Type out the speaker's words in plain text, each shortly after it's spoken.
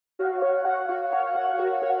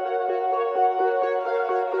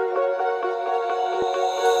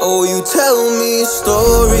Oh, you tell me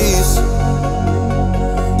stories,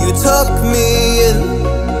 you tuck me in,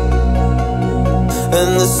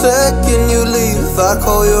 and the second you leave, I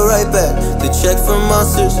call you right back to check for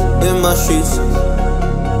monsters in my sheets.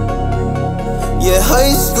 Yeah,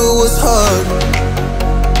 high school was hard.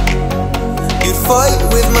 You'd fight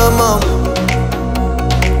with my mom,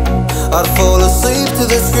 I'd fall asleep to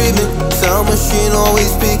the screaming, sound machine always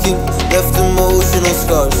speaking, left emotional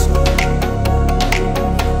scars.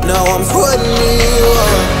 Now I'm 21,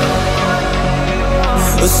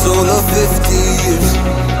 a soul of 50 years.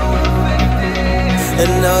 And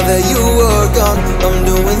now that you are gone, I'm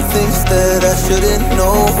doing things that I shouldn't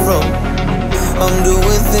know from. I'm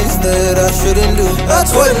doing things that I shouldn't do. At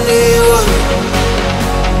 21,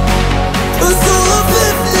 a soul of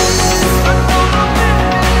 50 years.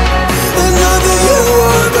 And now that you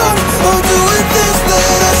are gone, I'm doing things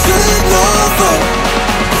that I shouldn't know from.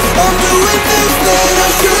 I'm doing things that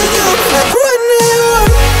I shouldn't do. At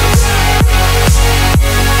 21.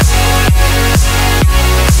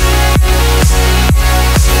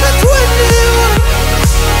 At 21.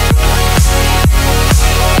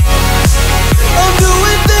 I'm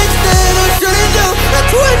doing things that I shouldn't do. At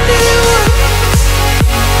 21.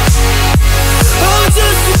 I'm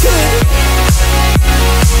just a kid.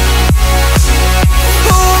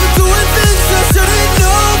 Oh, I'm doing things I shouldn't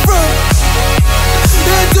know from.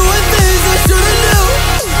 Yeah, doing things I shouldn't do.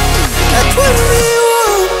 At 21.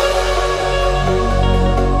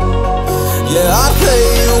 Yeah, I play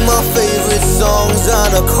you my favorite songs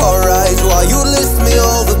on a car ride while you list me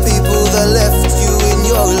all the people that left you in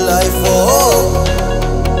your life. Oh,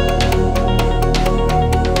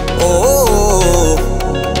 oh,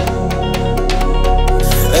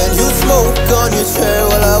 and you'd smoke on your chair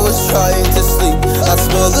while I was trying to sleep. I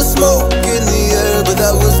smell the smoke in the air, but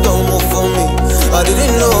that was normal for me. I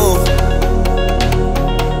didn't know,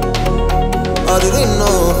 I didn't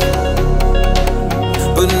know.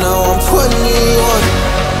 But now I'm 21,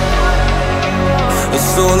 a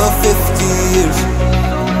soul of 50 years.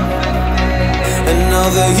 And now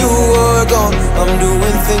that you are gone, I'm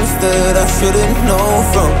doing things that I shouldn't know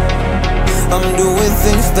from. I'm doing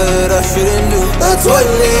things that I shouldn't do. At 21,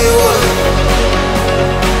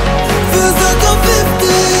 feels like I'm 50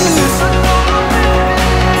 years.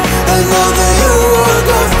 And now that you are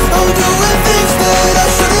gone, I'm doing things that I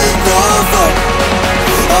shouldn't know from.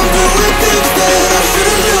 I'm doing things that I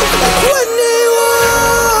shouldn't do. At 21.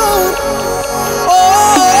 Oh,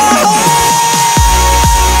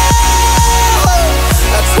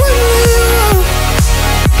 at 21.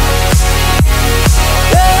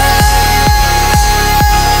 Yeah,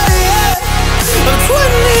 I'm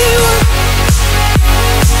 21.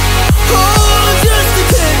 Oh, I'm just a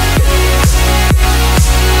kid.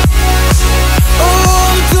 Oh,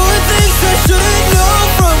 I'm doing things I shouldn't know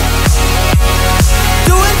from.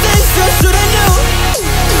 Doing things I shouldn't do.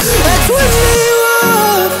 At 21.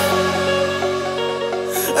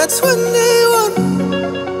 At 21.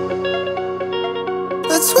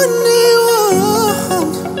 At 21.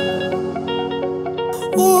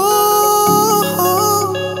 Whoa,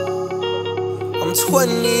 I'm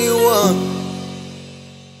 21.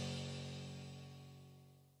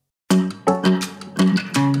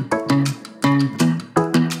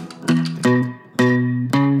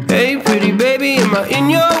 Hey pretty baby, am I in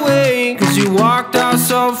your way? Cause you walked out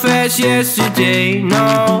so fast yesterday.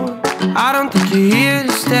 No, I don't think you're here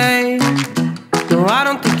to stay. No, I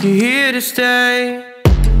don't think you're here to stay.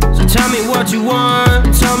 So tell me what you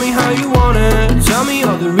want, tell me how you want it. Tell me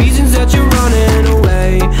all the reasons that you're running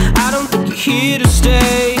away. I don't think you're here to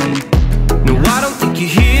stay. No, I don't think you're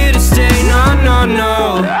here to stay. No, no,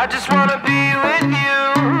 no. I just wanna be with you.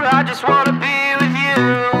 I just wanna be with you,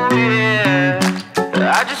 yeah.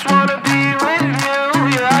 I just wanna be with you,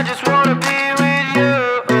 yeah, I just wanna be with you.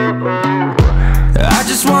 I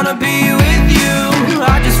just wanna be with you,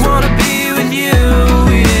 I just wanna be with you,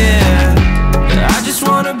 yeah. I just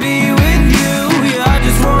wanna be with you, yeah, I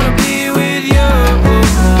just wanna be with you.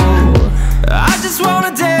 I just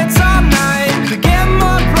wanna dance all night, forget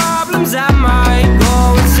my problems, I might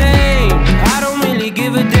go insane. I don't really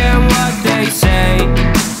give a damn what they say.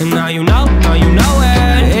 And now you know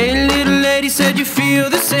it. Hey little lady, said you feel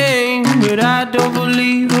the same, but I don't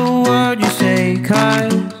believe a word you say.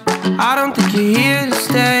 Cause I don't think you're here to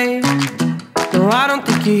stay. No, I don't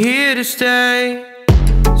think you're here to stay.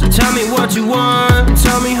 So tell me what you want,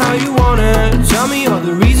 tell me how you want it. Tell me all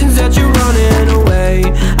the reasons that you're running away.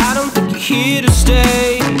 I don't think you're here to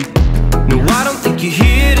stay. No, I don't think you're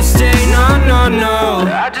here to stay. No, no, no.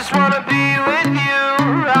 I just wanna be with you.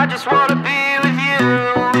 I just wanna be with you,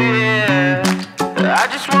 yeah. I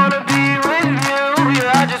just wanna be with you,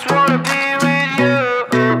 yeah. I just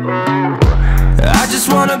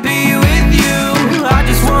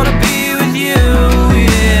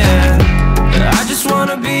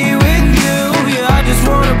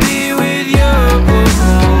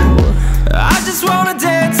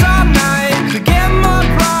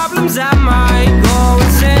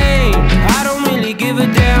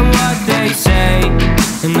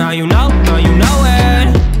now you know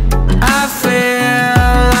it. I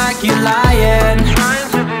feel like you're lying, trying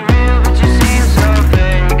to be real but you seem so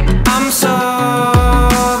fake. I'm so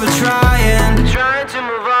over trying to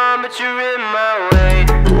move on but you're in my way.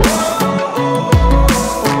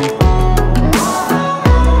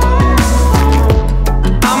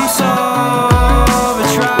 I'm so over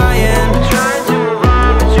trying to move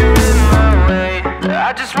on but you're in my way.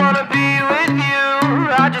 I just wanna be with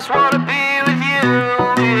you, I just wanna be with you,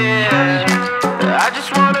 yeah. I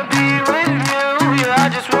just wanna be with you, yeah. I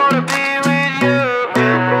just wanna be with you.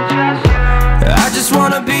 I just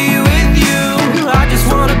wanna be with you, I just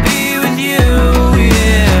wanna be with you,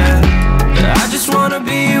 yeah. I just wanna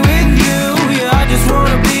be with you, yeah. I just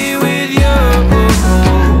wanna be with you.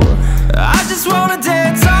 I just wanna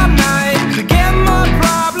dance all night, forget my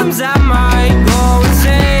problems, I might go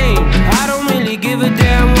insane. I don't really give a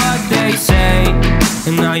damn what they say.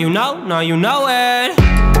 And now you know it.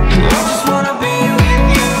 I just wanna be with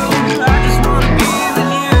you, I just wanna be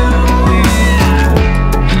with you, yeah.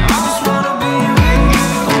 I just wanna be with you,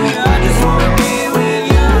 yeah. I just wanna be with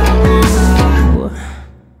you.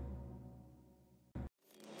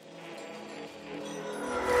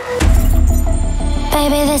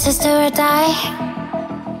 Baby, this is do or die.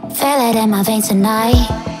 Feel it in my veins tonight.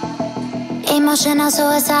 Emotional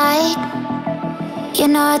suicide. You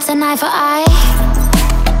know it's an eye for eye.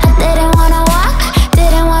 I didn't wanna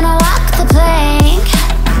walk the plank.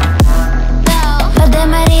 But the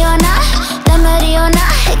Mariona,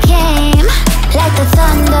 it came like the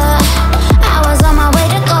thunder. I was on my way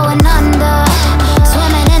to going under.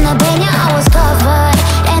 Swimming in the pain, yeah, I was covered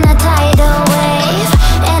in a tidal wave,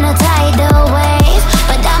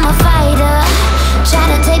 But I'm a fighter. Try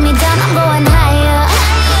to take me down, I'm going higher.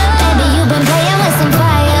 Baby, you've been playing with some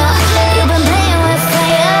fire. You've been playing with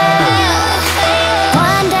fire.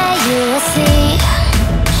 One day you will see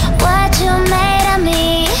what you made of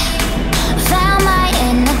me. Found my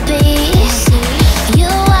inner peace. You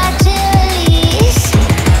watch it release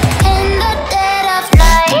in the dead of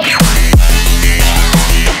night.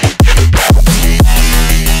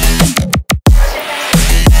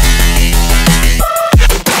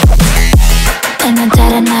 In the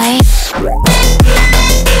dead of night.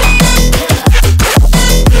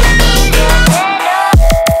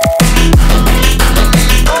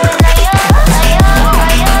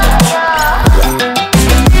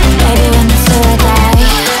 Baby, when the soul die,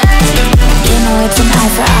 you know it's an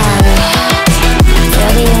eye for eye.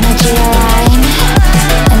 Feel the energy align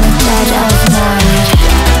in the dead of night.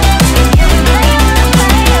 In the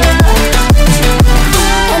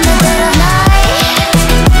dead of night.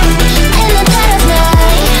 In the dead of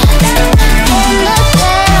night. In the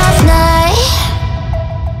dead of night.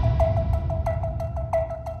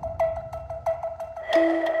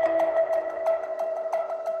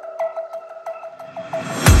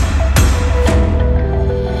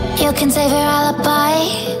 You can save your alibi.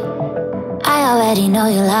 I already know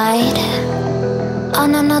you lied. Oh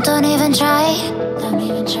no, no, don't even try.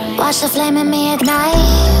 Watch the flame in me ignite.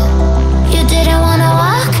 You didn't wanna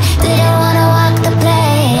walk the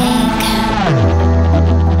plank.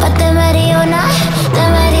 But the Mariona,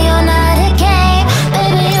 it came.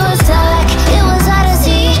 Baby, it was dark, it was hard to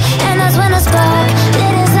see. And that's when a spark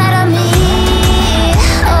lit inside of me.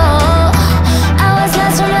 Oh, I was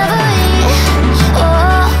lost from reverie.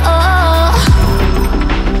 Oh,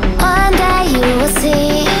 one day you will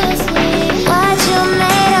see what you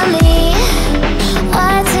made of me,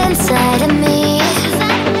 what's inside of me.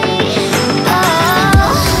 Oh,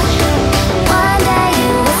 one day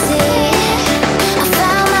you will see I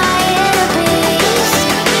found my inner peace.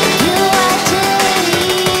 You watch it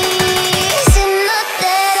release in the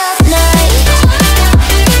dead of night.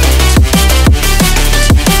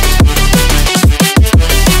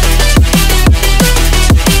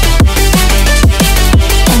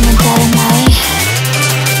 In the dead of night.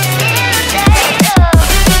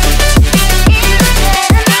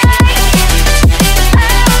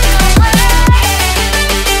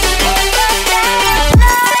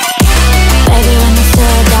 Baby, when the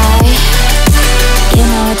soul die, you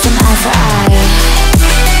know it's an eye for eye.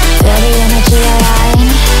 Feel the energy align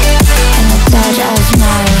in the dead of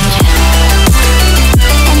night.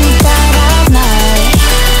 In the dead of night.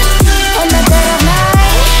 In the dead of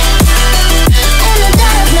night. In the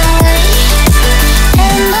dead of night.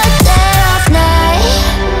 In the dead of night.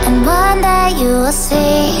 And one day you will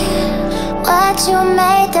see what you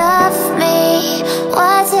made of me,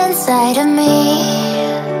 what's inside of me.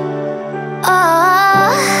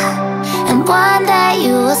 Oh, and one day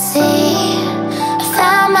you will see I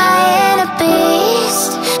found my inner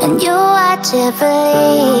beast, and you watch it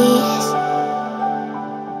release.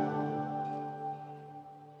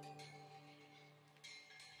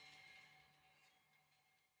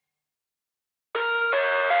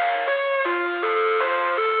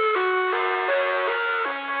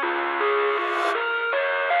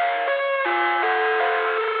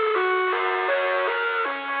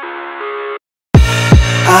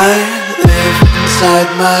 I live inside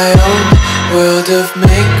my own world of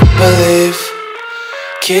make-believe.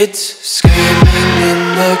 Kids screaming in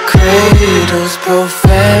the cradles,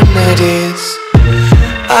 profanities.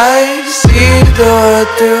 I see the world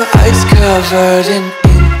through ice covered in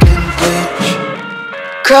ink and bleach.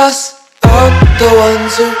 Cross out the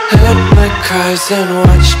ones who heard my cries and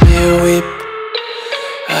watched me weep.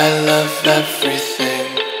 I love everything.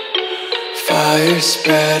 Fire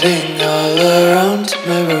spreading all around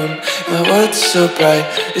my room. My world's so bright,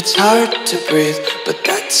 it's hard to breathe, but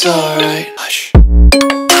that's alright. Hush.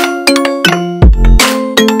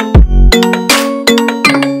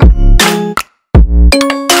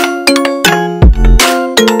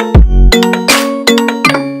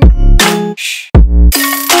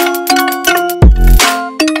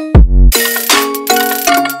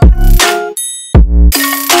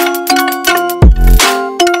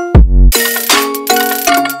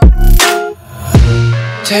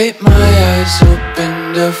 Take my eyes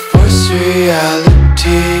open to force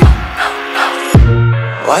reality.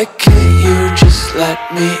 Why can't you just let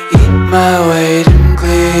me eat my weight in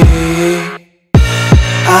glee?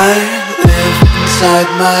 I live inside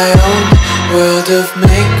my own world of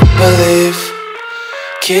make-believe.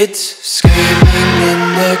 Kids screaming in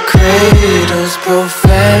their cradles,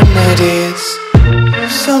 profanities.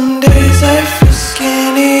 Some days I feel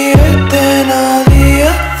skinnier than all the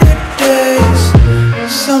other days.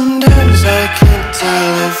 Sometimes I can't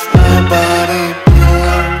tell if my body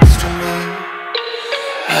belongs to me.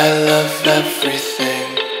 I love everything.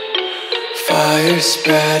 Fire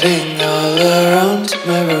spreading all around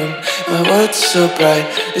my room. My world's so bright,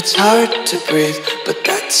 it's hard to breathe, but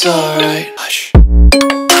that's alright. Hush.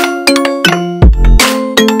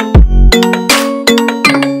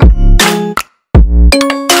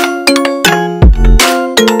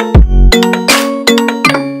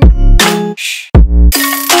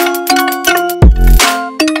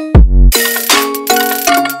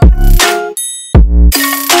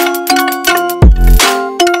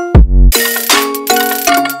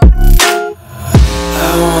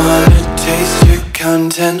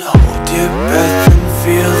 Content, hold your breath and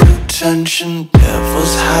feel the tension.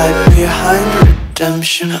 Devils hide behind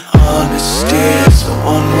redemption. Honesty is a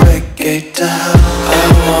one-way gate to hell. I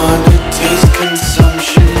wanna taste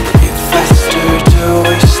consumption, breathe faster to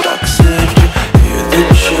waste oxygen. Hear the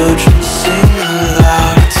children sing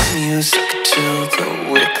aloud. It's music till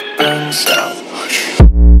the wick burns out.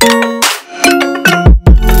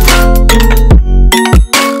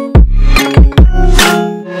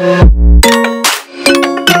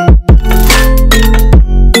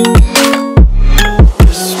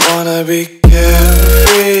 Be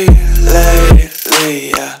carefree lately,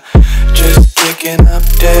 yeah. Just kicking up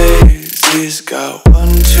daisies. Got one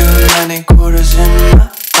too many quarters in my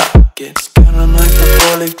pockets. Counting like the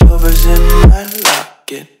 4-leaf clovers in my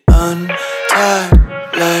locket. Untied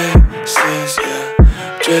laces,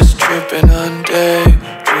 yeah. Just tripping on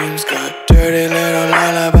daydreams. Got dirty little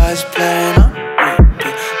lullabies playing on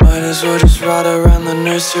repeat. Might as well just ride around the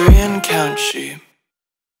nursery and count sheep.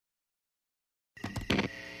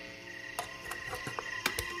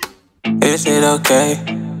 Is it okay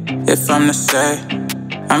if I'm to say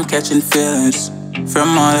I'm catching feelings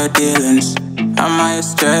from all the dealings? Am I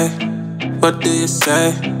astray? What do you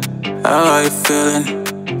say? How are you feeling?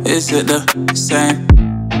 Is it the same?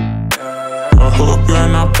 I hope you're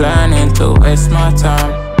not planning to waste my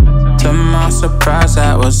time. To my surprise,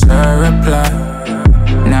 that was her reply.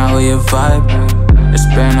 Now we vibe. It's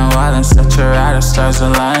been a while and such a ride, the stars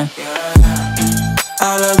align.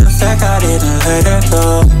 I love the fact I didn't let her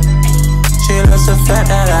go. She loves the fact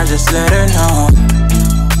that I just let her know.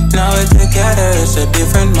 Now we're together, it's a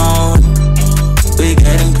different mode. We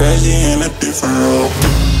getting crazy in a different role.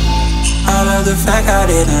 I love the fact I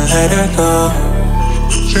didn't let her go.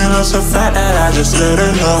 She loves the fact that I just let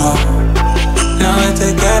her know. Now we're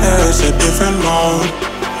together, it's a different mode.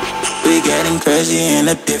 We getting crazy in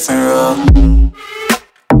a different role.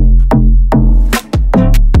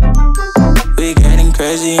 We getting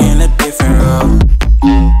crazy in a different role.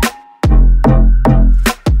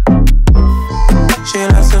 She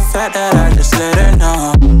loves the fact that I just let her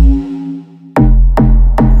know.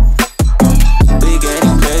 We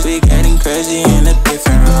getting crazy in a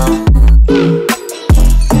different role.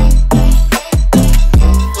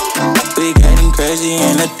 We getting crazy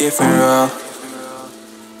in a different role.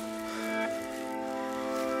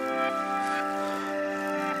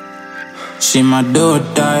 She my do or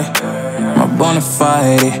die, my bona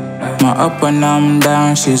fide. My up when I'm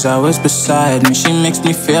down, she's always beside me. She makes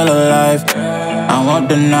me feel alive, I won't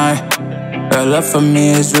deny. Her love for me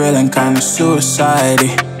is real and kinda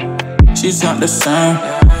suicide-y. She's not the same,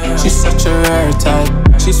 She's such a rare type,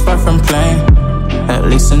 she's far from plain, at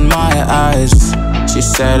least in my eyes. She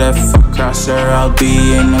said if I cross her, I'll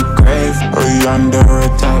be in the grave or under her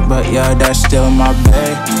type, but yeah, that's still my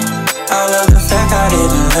bae. I love the fact I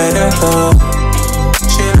didn't let her go.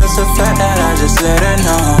 She loves the fact that I just let her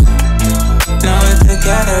know. Now we're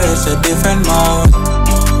together, it's a different mode.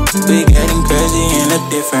 We getting crazy in a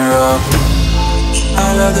different role.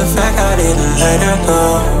 I love the fact I didn't let her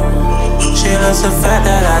go. She loves the fact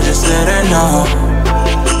that I just let her know.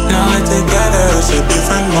 Now we're together, it's a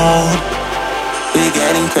different mode. We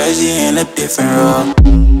getting crazy in a different role.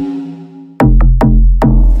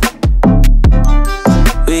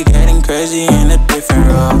 We getting crazy in a different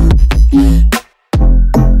role.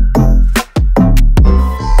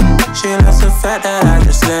 She loves the fact that I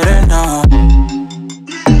just let her know.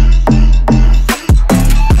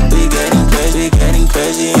 We getting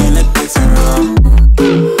crazy in a different role.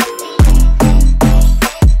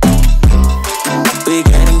 We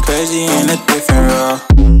getting crazy in a different role.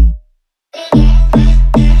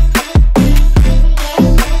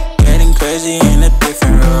 Getting crazy in a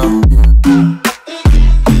different role.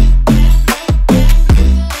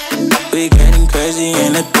 We getting crazy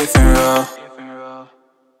in a different role.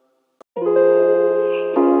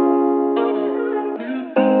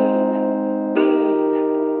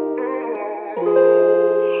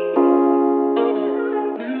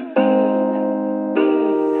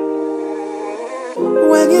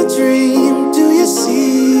 When you dream, do you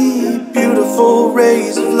see beautiful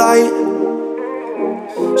rays of light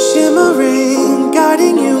shimmering,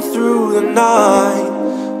 guiding you through the night?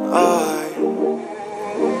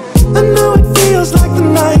 I know it feels like the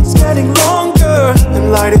night's getting longer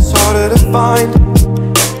and light is harder to find.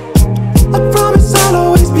 I promise I'll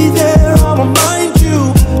always be there, I'll remind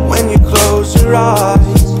you when you close your eyes.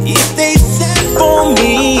 If they sent for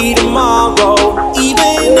me tomorrow,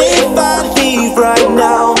 even if I leave right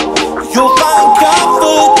now, you'll find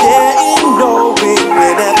comfort there in knowing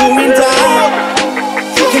whenever in doubt,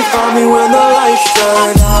 you can find me when the lights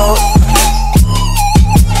turn out.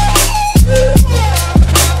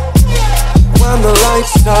 When the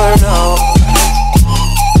lights turn out.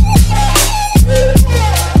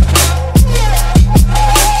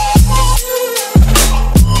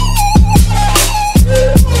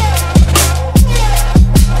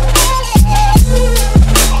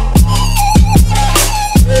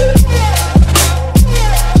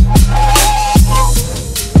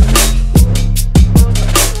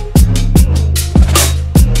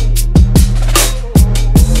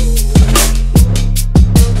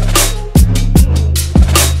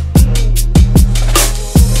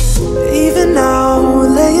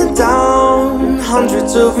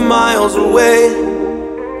 Hundreds of miles away,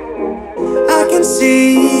 I can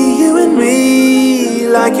see you and me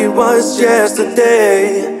like it was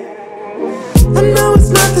yesterday. I know it's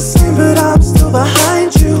not the same, but I'm still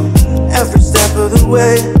behind you every step of the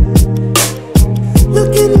way.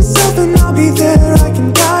 Look in yourself and I'll be there, I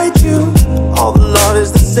can guide you. All the love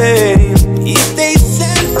is the same. If they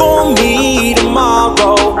sent for me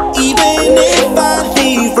tomorrow, even if I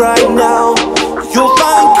leave right now, you'll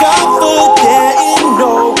find comfort there in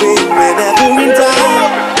knowing whenever in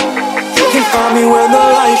doubt, you can find me when the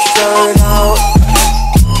lights turn out.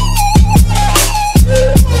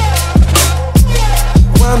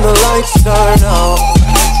 When the lights turn out,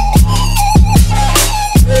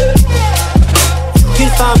 you can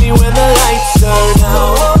find me when the lights turn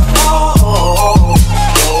out.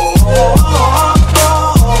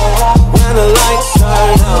 When the lights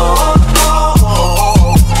turn out,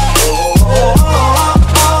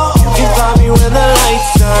 when the lights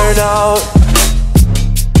turn out.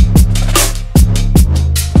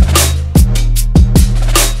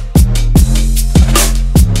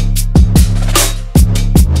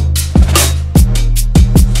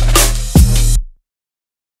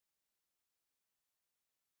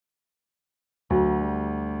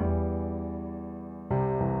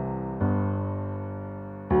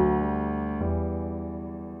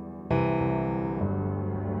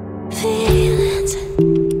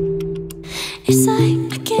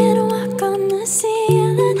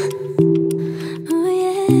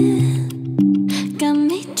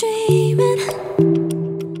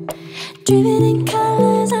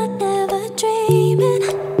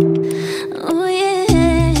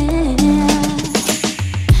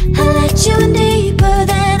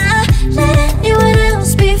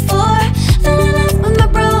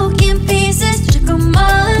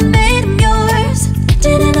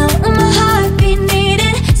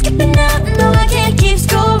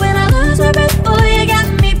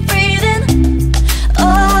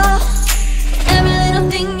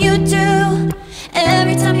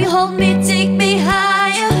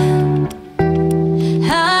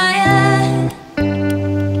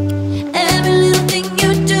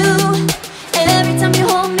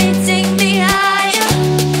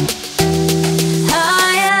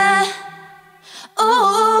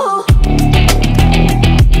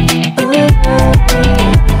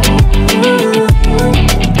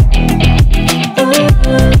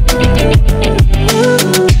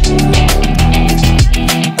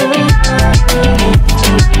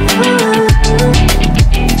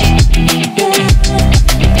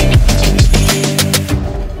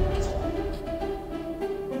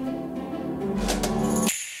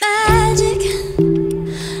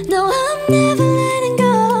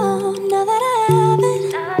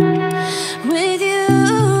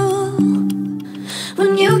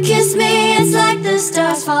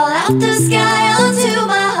 out the sky onto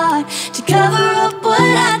my heart to cover up what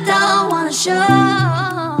I don't wanna show.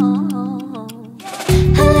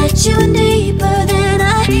 I let you in deeper than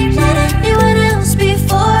I let anyone else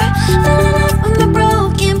before. Filling up with my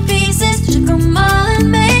broken pieces, took them all and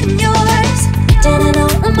made yours. Didn't know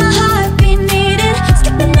when my heartbeat needed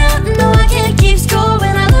skipping out, no I can't keep score.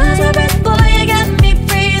 When I lose my breath, boy, you got me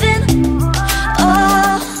breathing.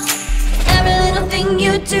 Oh, every little thing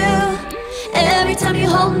you do, every time you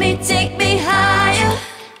hold me, take me higher,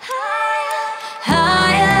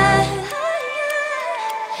 higher.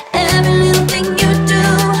 Every little thing you do,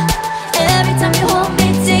 every time you hold me,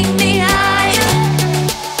 take me higher,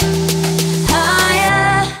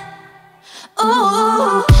 higher.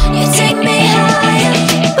 Ooh, you take me higher,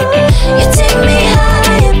 you take me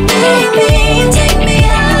higher, baby. You take me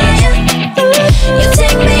higher, you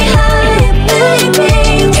take me higher, baby.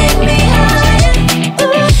 You take me higher,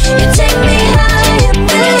 you take me higher,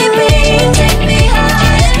 baby. You take me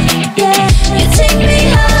higher, yeah. You take me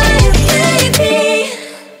higher, baby.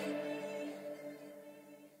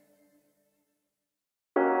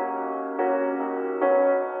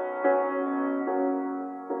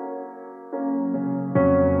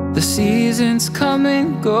 The seasons come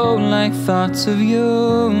and go like thoughts of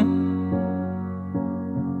you.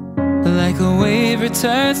 Like a wave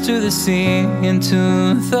returns to the sea,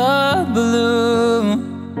 into the blue.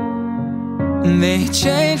 They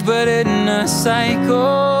change but in a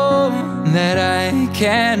cycle that I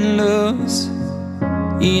can't lose.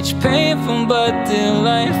 Each painful but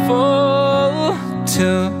delightful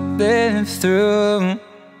to live through.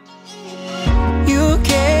 You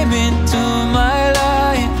came into my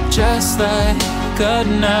life just like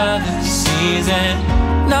another season.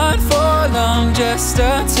 Not for long, just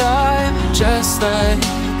a time, just like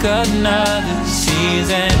another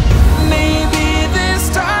season. Maybe this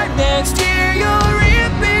time next year you'll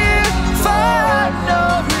reappear for no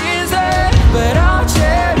reason, but I'll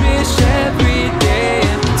cherish every day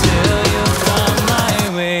until you come my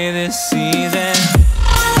way this season.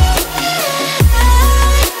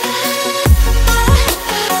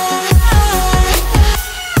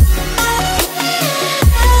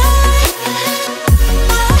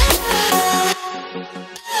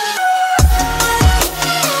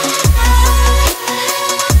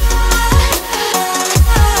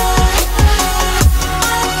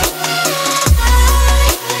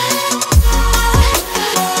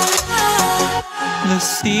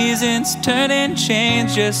 Seasons turn and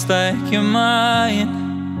change just like your mind.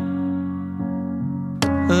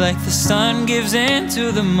 Like the sun gives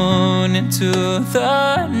into the moon, into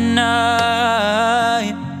the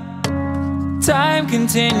night. Time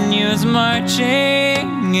continues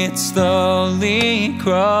marching, it slowly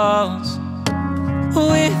crawls.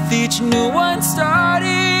 With each new one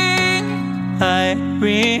starting, I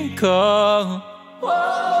recall.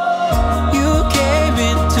 You came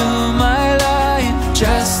into my life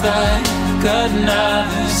just like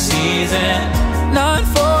another season. Not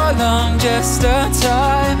for long, just a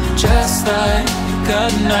time, just like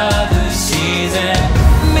another season.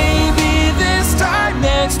 Maybe this time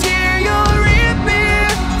next year you'll reappear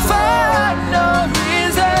for no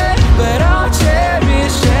reason, but I'll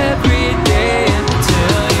cherish every day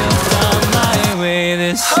until you come my way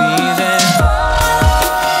this season.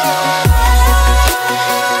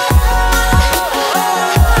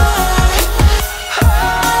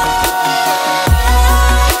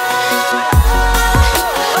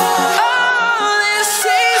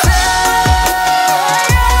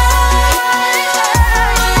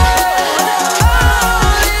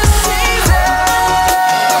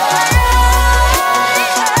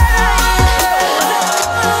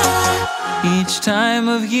 Time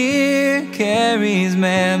of year carries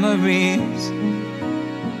memories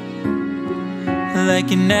like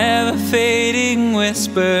a never fading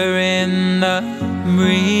whisper in the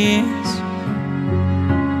breeze.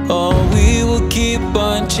 Oh, we will keep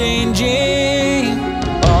on changing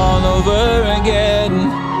all over again.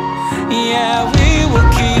 Yeah, we will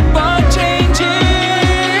keep on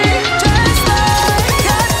changing just like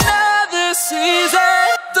another season.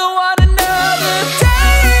 Don't want another day.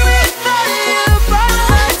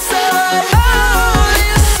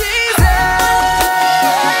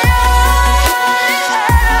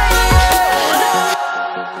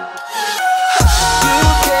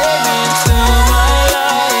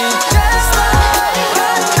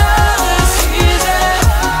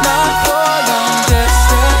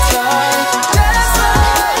 Yeah.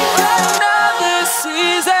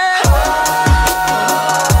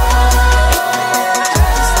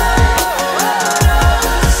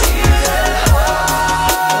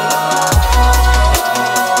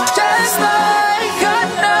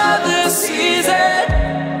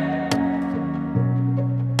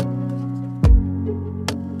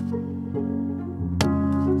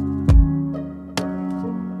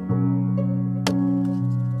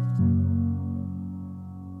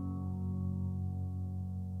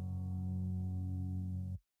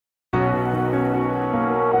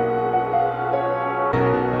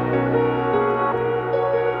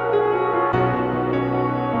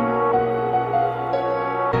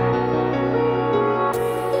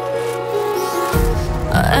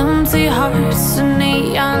 empty hearts and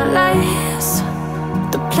neon lights.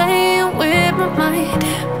 They're playing with my mind.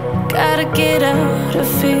 Gotta get out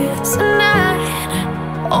of here tonight.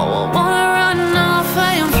 Oh, I wanna run off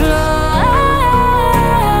and fly.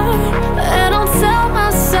 And I'll tell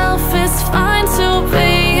myself it's fine to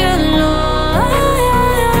be alone,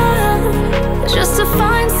 just to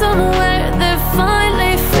find somewhere that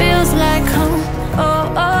finally feels like home.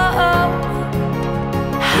 Oh, oh, oh.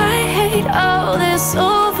 I hate all this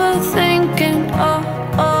overthinking. Oh,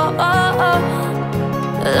 oh, oh, oh.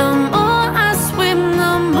 The more I swim,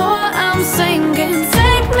 the more I'm sinking.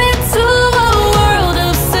 Take me to a world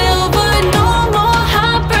of silver. No more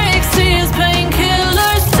heartbreaks, tears,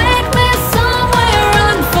 painkillers. Take me somewhere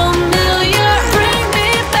unfamiliar. Bring me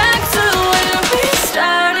back to where we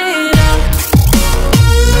started out.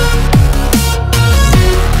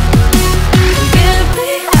 Get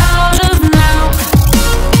me out of now,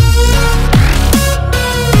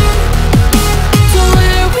 to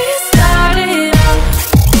where we started out.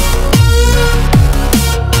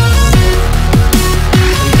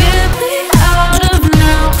 Get me out of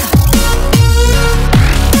now,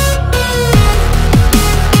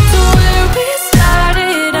 to where we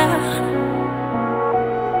started out.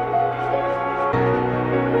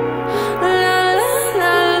 La la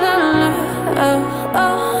la la la, oh,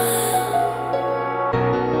 oh.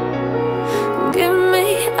 Get me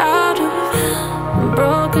out of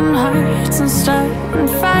broken hearts and starting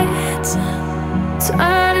fights,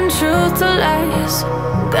 turning truth to lies.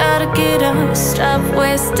 Gotta get up, stop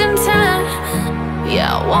wasting time.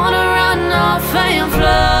 Yeah, I wanna run off and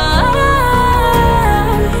fly.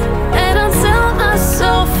 And I'll tell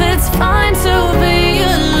myself it's fine to be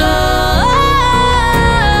alone,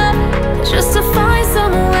 just to find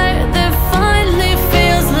somewhere that finally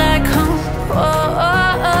feels like home. Oh,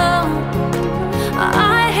 oh, oh.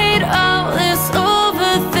 I hate all this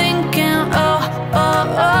overthinking. Oh, oh,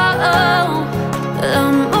 oh, oh. The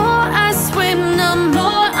more I swim, the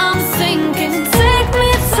more I'm sinking. Take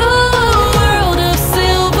me to a world of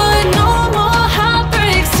silver. No more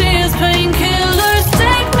heartbreaks, tears, painkillers.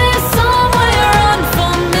 Take me somewhere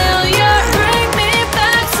unfamiliar. Bring me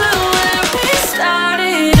back to where we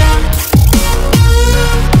started out.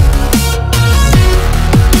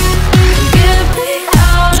 Get me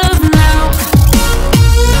out of now,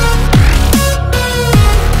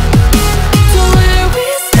 to where we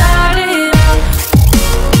started out.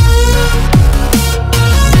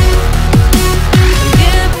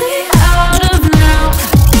 Get me out of now,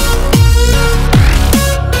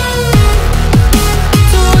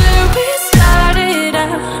 to where we started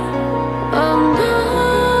out. Oh no,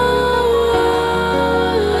 oh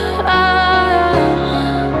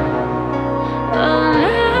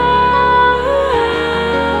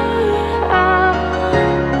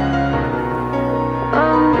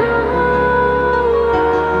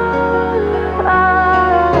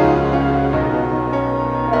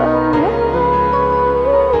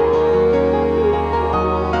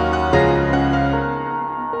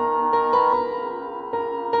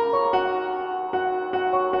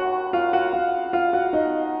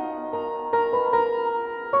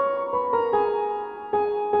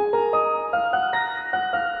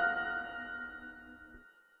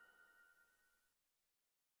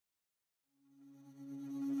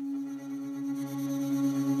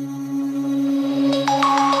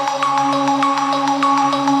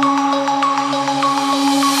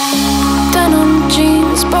denim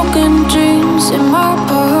jeans, broken dreams in my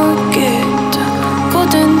pocket.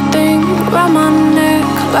 Golden thing round my neck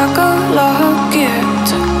like a locket.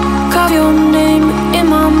 Carve your name in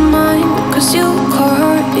my mind, 'cause you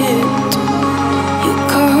caught it. You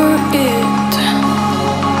caught it.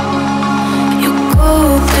 You're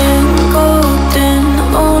golden, golden.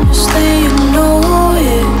 Honestly, you know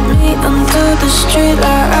it. Me under the street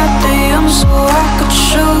light right there, so I could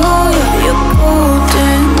show you. You're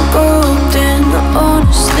golden, golden.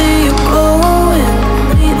 Honestly, you're glowing.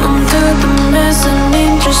 Me under the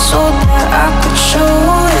mezzanine, just so that I could show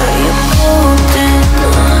you.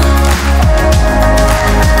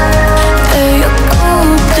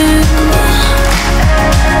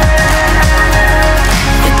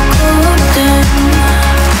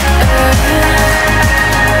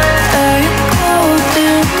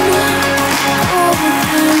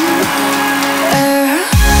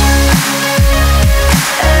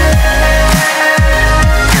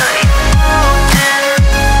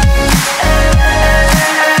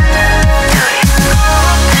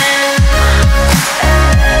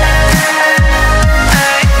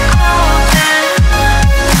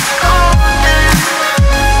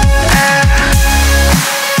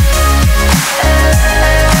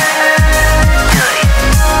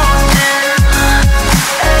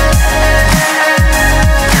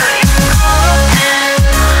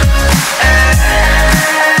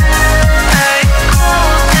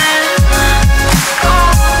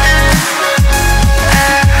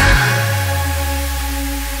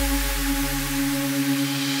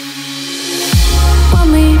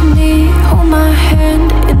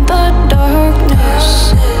 hand in the darkness.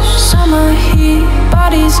 Summer heat,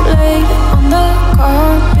 bodies laid on the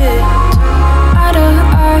carpet. Eye to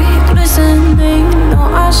eye, glistening, no,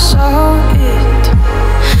 I saw it.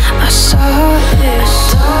 I saw it.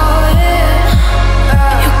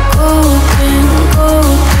 You're golden,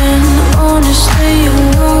 golden, honestly you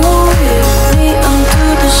know it. Me onto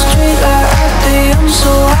the street like at the end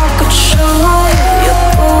so I could show you. You're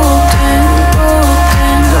golden,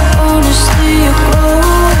 golden, honestly you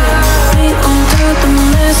glow it. Me onto the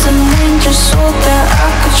mezzanine just so that I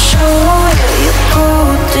could show you. You're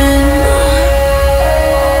golden.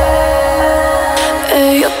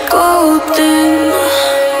 Hey, you're golden.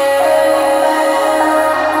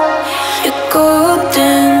 You're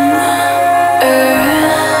golden.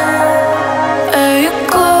 You're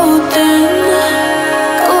golden.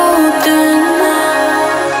 Golden.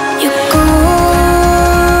 You're golden.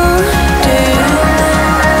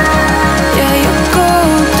 Yeah, you're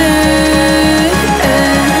golden.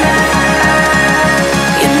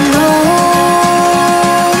 You know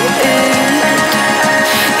it.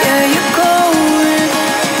 Yeah, you're glowing.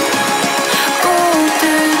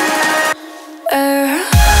 Golden.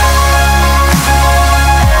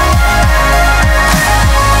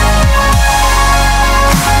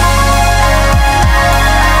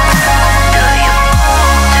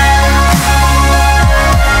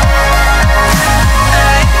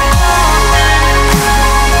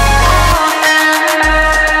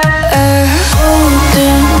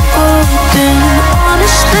 Golden, golden,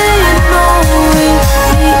 honestly you know it.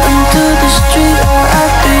 Me into the street or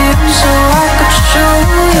at the end so I could show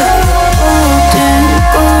you. Golden,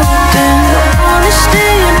 golden, honestly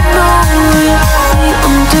you know it.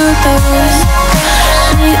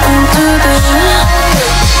 Me into the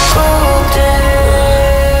golden.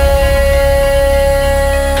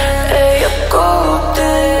 Hey, you're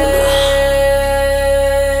golden.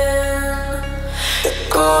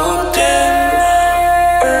 Golden.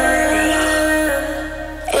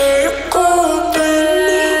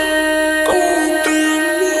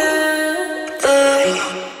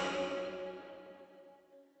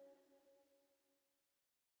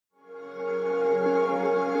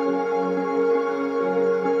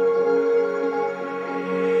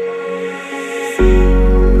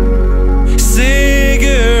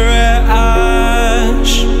 Cigarette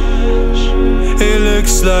ash, it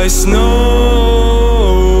looks like snow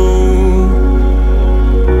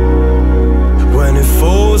when it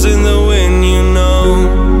falls in the wind, you know.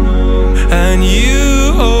 And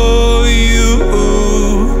you, oh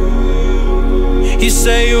you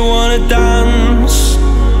say you wanna dance.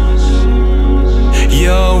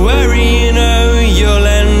 You're worried, you know, you'll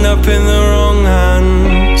end up in the wrong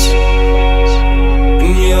hands.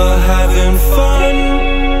 And you're having fun.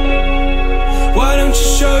 Why don't you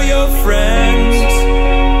show your friends?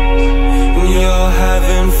 And you're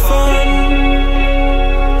having fun.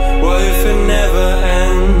 What if it never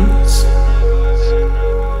ends?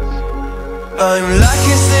 I'm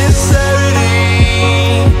lacking sincerity,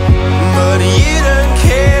 but you don't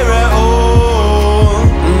care at all.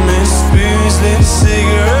 Miss booze, lit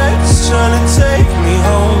cigarettes, trying to take me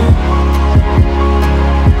home.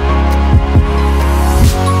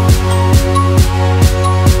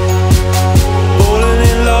 Falling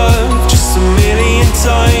in love just a million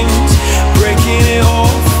times, breaking it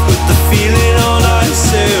off with the feeling on ice.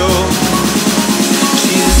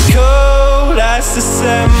 She's as cold as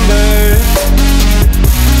December.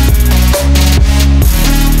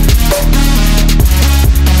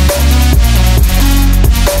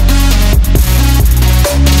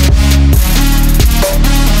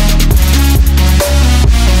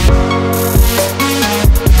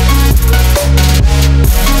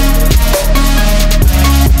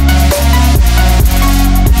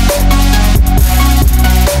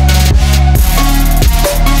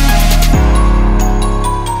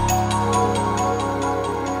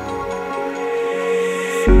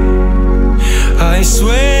 I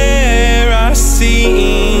swear I've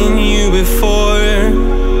seen you before,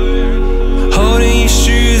 holding your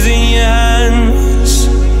shoes in your hands,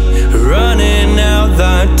 running out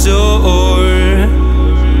that door.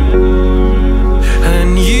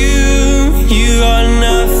 And you got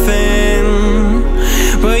nothing,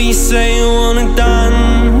 but you say you wanna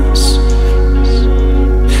dance.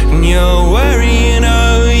 And you're worried, you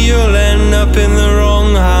know, you'll end up in the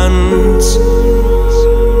wrong hands.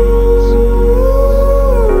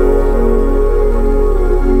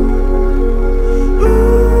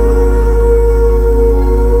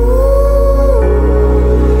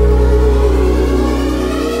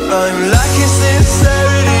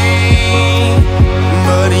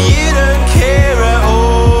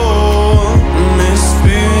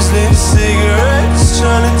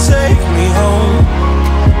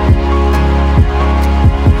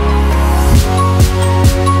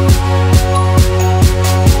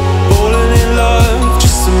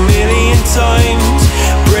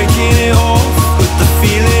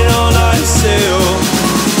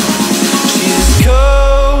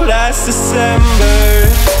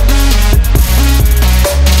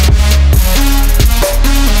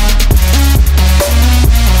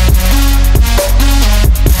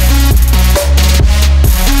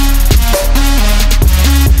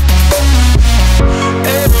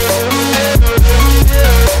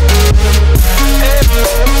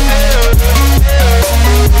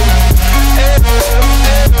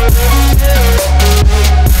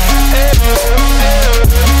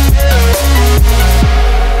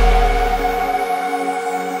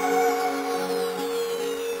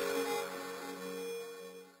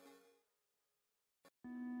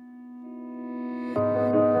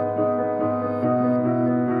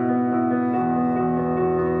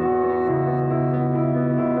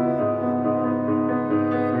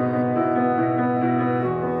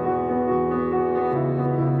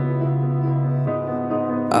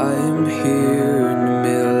 I am here in the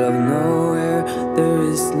middle of nowhere. There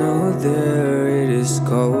is no there, it is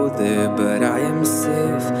cold there, but I am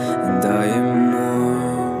safe and I am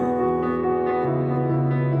warm.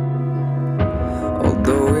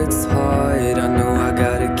 Although it's hard, I know I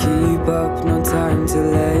gotta keep up. No time to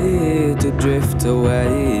lay, to drift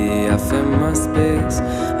away. I find my space,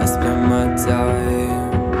 I spend my time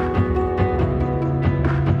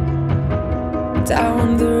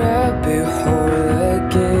down the rabbit hole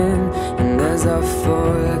again. And as I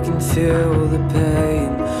fall, I can feel the pain.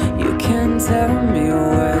 You can't tell me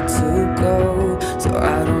where to go, so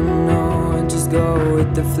I don't know, I just go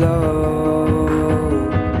with the flow.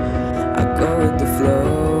 I go with the flow.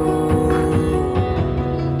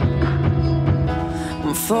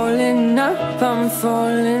 I'm falling up, I'm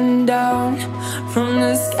falling down, from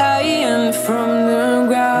the sky and from the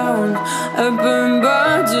ground. Up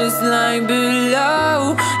above just like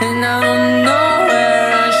below, and I don't know where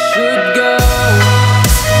I should go.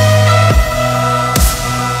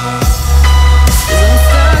 'Cause I'm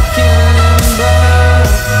stuck in limbo.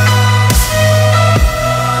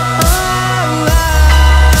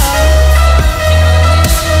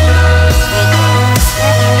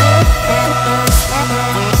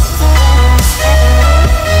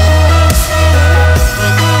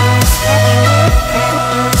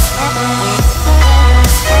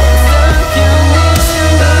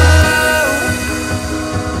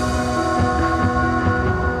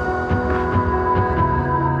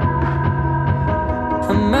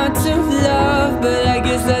 I'm out of love, but I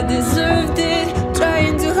guess I deserved it.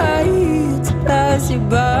 Trying to hide, to pass you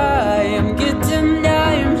by. I'm getting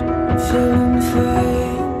numb, feeling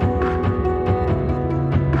fine.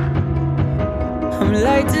 I'm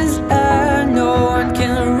light as air, no one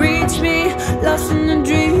can reach me. Lost in a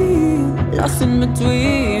dream, lost in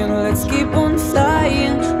between. Let's keep on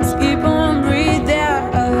flying, let's keep on breathing.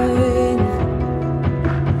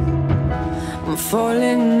 I'm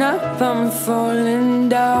falling up, I'm falling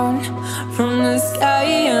down, from the sky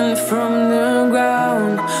and from the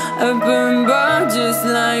ground. Up above just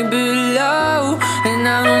like below, and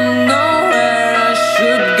I don't know where I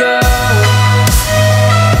should go.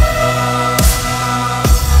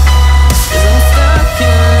 'Cause I'm stuck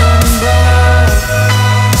in limbo.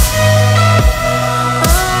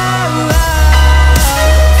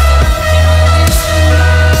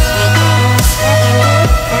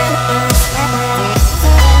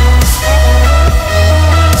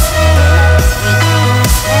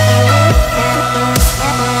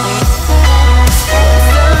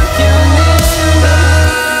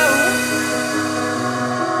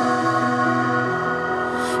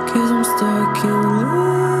 Cause I'm stuck in limbo.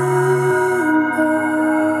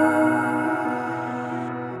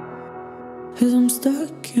 Cause I'm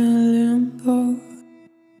stuck in limbo.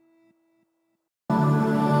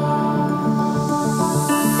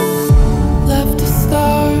 Left a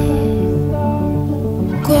star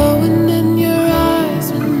glowing in your eyes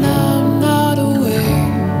when I'm not aware.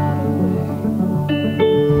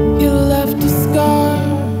 You left a scar,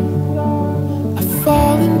 I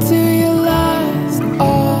fall into your lies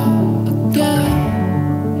all again.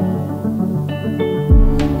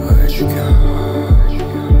 Where'd you go?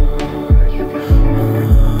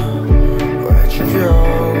 Where'd you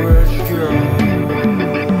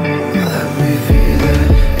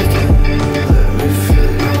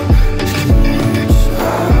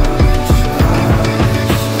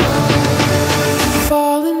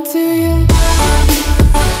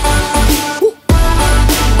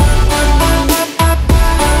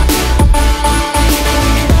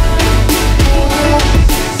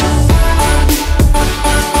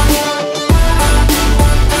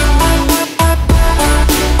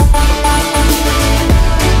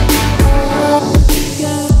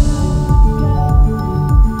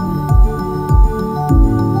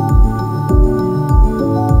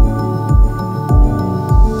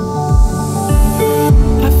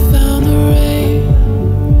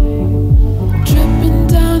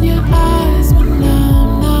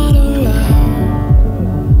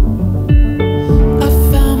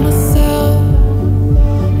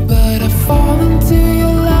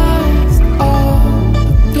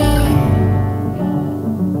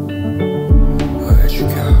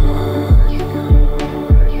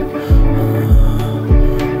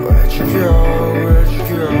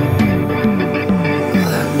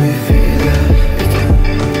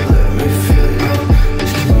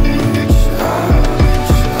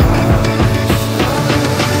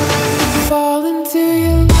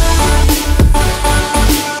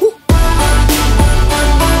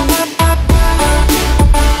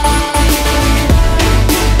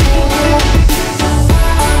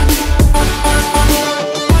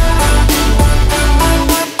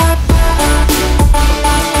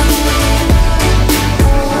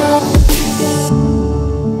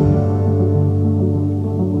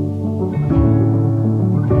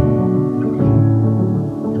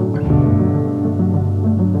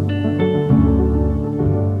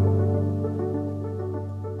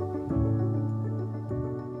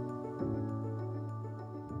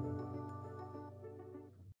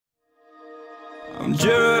I'm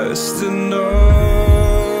just enough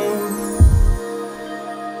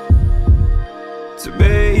to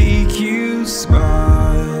make you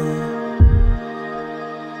smile,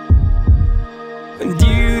 and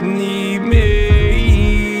you need me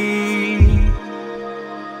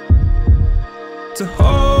to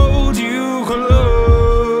hold you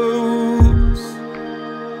close,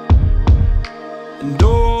 and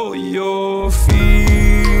all your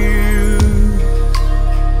fears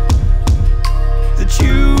that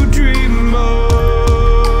you dream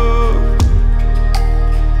of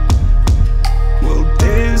will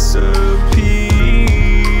disappear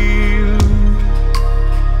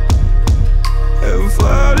and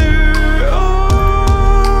flutter on.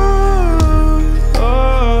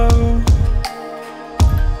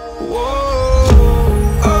 Whoa,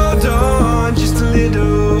 hold on just a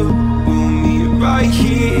little. We'll meet right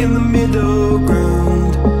here in the middle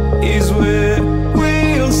ground is where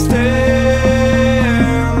we'll stand.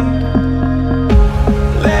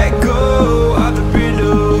 Let go of the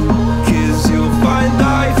riddle, 'cause you'll find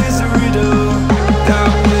life is a riddle that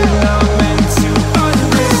we're not meant to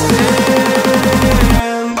understand.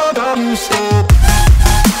 But I'm so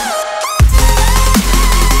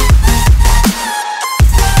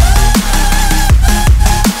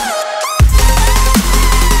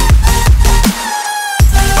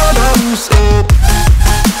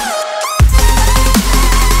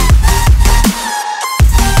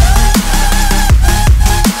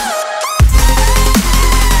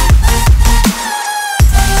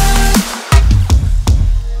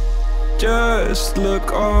just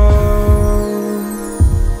look on,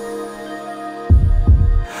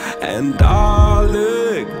 and I'll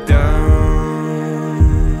look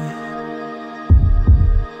down,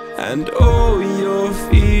 and all your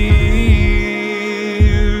fears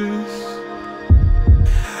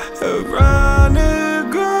have run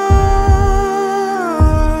aground.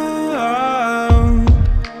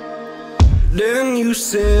 Then you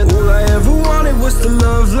said, all I ever wanted was to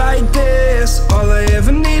love like this. All I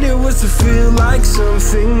ever needed was to feel like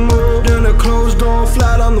something more than a closed door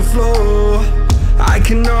flat on the floor. I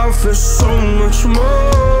can offer so much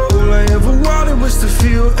more. All I ever wanted was to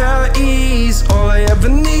feel at ease. All I ever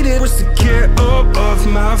needed was to get up off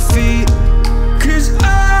my feet. 'Cause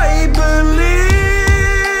I believe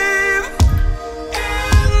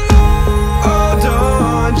in love. Hold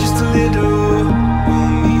on just a little.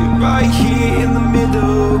 We'll meet right here in the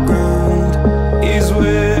middle ground is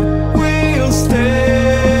where we'll stand.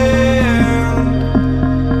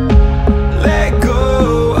 Let go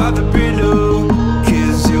of the riddle,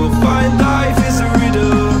 'cause you'll find life is a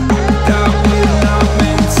riddle that we're not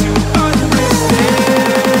meant to understand.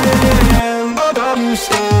 But I'm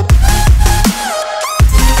so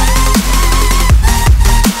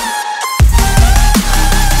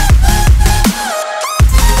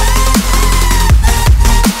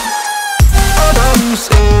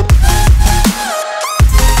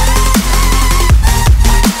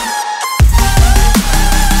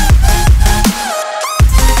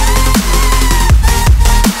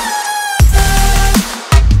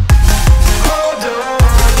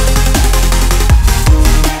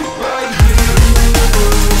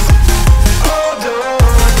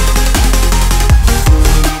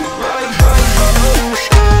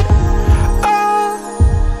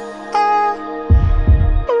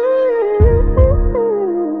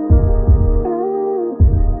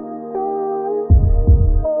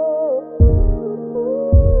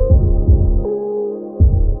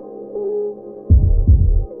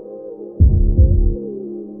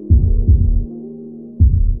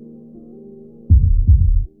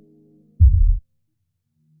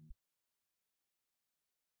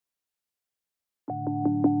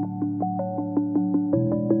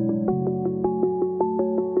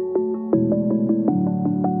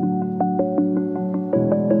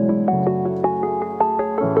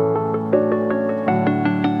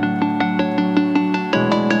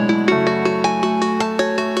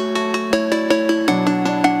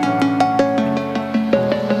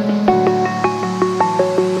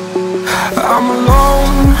I'm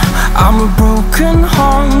alone, I'm a broken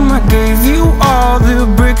home. I gave you all the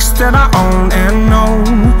bricks that I own and know.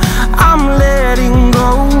 I'm letting go,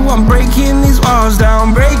 I'm breaking these walls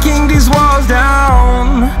down, breaking these walls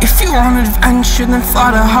down. If you want adventure, then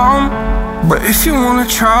fly to home. But if you wanna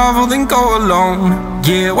travel, then go alone.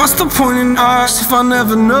 Yeah, what's the point in us if I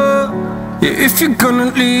never know? Yeah, if you're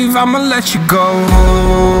gonna leave, I'ma let you go.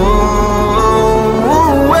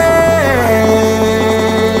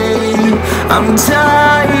 I'm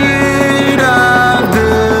tired of the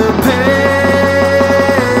pain.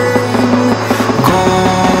 Go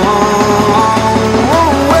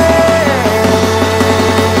away.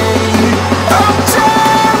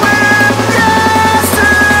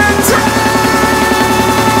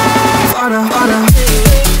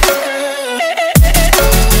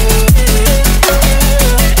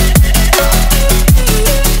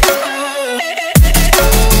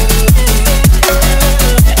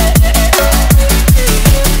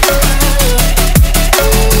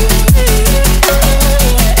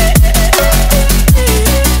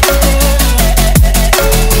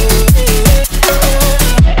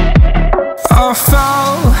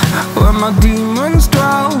 my demons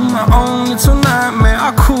dwell, my own little nightmare,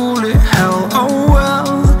 I call it hell. Oh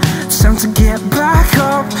well, it's time to get back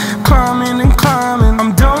up, climbing and climbing.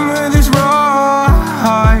 I'm done with this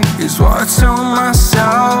ride, is what I tell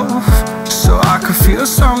myself, so I could feel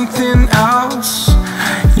something else.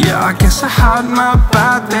 Yeah, I guess I had my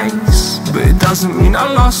bad days, but it doesn't mean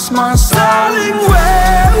I lost my soul. Darling,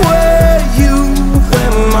 where